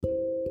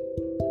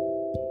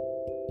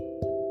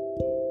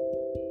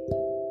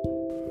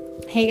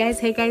Hey guys,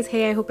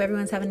 hey, I hope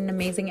everyone's having an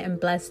amazing and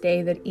blessed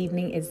day. The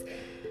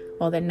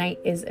night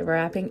is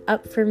wrapping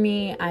up for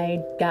me.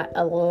 I got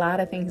a lot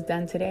of things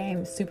done today.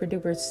 I'm super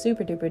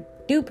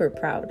duper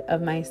proud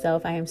of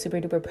myself. I am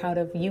super duper proud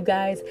of you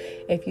guys.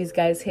 If you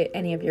guys hit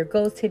any of your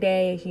goals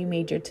today, if you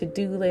made your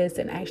to-do list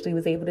and actually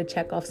was able to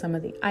check off some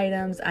of the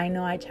items. I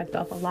know I checked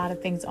off a lot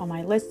of things on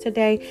my list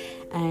today,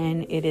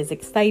 and it is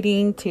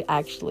exciting to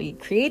actually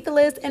create the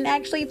list and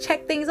actually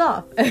check things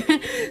off.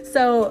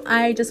 So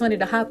I just wanted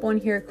to hop on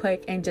here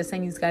quick and just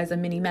send you guys a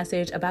mini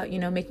message about,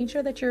 making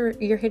sure that you're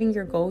hitting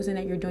your goals and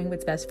that you're doing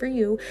what's best for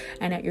you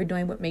and that you're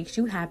doing what makes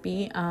you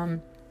happy.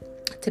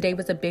 Today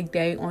was a big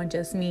day on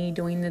just me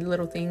doing the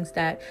little things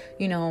that,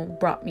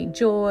 brought me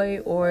joy,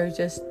 or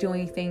just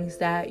doing things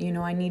that,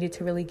 I needed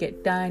to really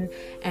get done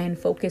and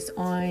focus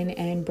on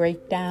and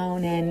break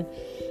down and,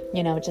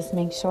 just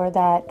make sure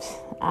that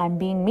I'm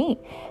being me.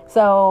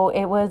 So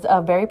it was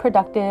a very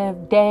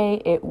productive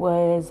day. It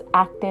was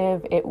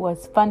active. It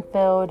was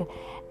fun-filled,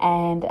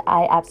 and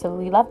I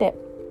absolutely loved it.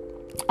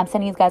 I'm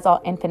sending you guys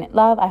all infinite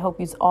love. I hope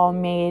you all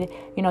made,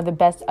 the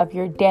best of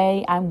your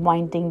day. I'm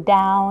winding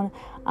down.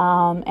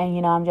 And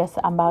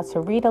I'm about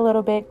to read a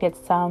little bit, get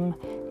some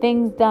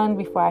things done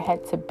before I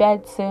head to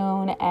bed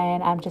soon.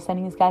 And I'm just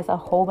sending you guys a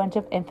whole bunch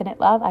of infinite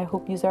love. I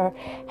hope you are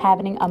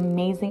having an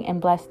amazing and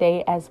blessed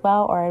day as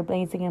well, or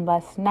amazing and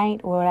blessed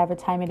night, or whatever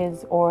time it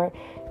is, or,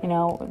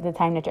 the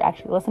time that you're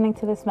actually listening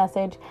to this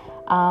message.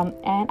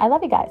 And I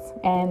love you guys.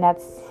 And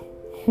that's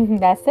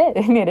it.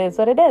 It is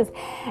what it is.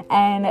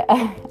 And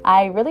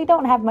I really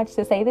don't have much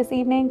to say this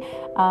evening.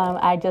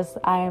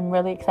 I'm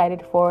really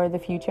excited for the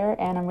future,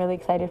 and I'm really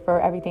excited for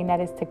everything that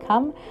is to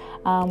come.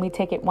 We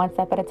take it one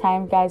step at a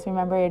time, guys.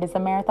 Remember, it is a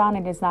marathon.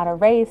 It is not a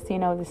race.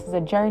 This is a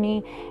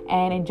journey,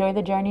 and enjoy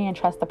the journey and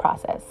trust the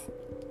process.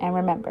 And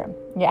remember,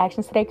 your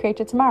actions today create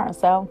your tomorrow.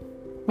 So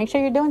make sure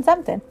you're doing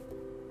something.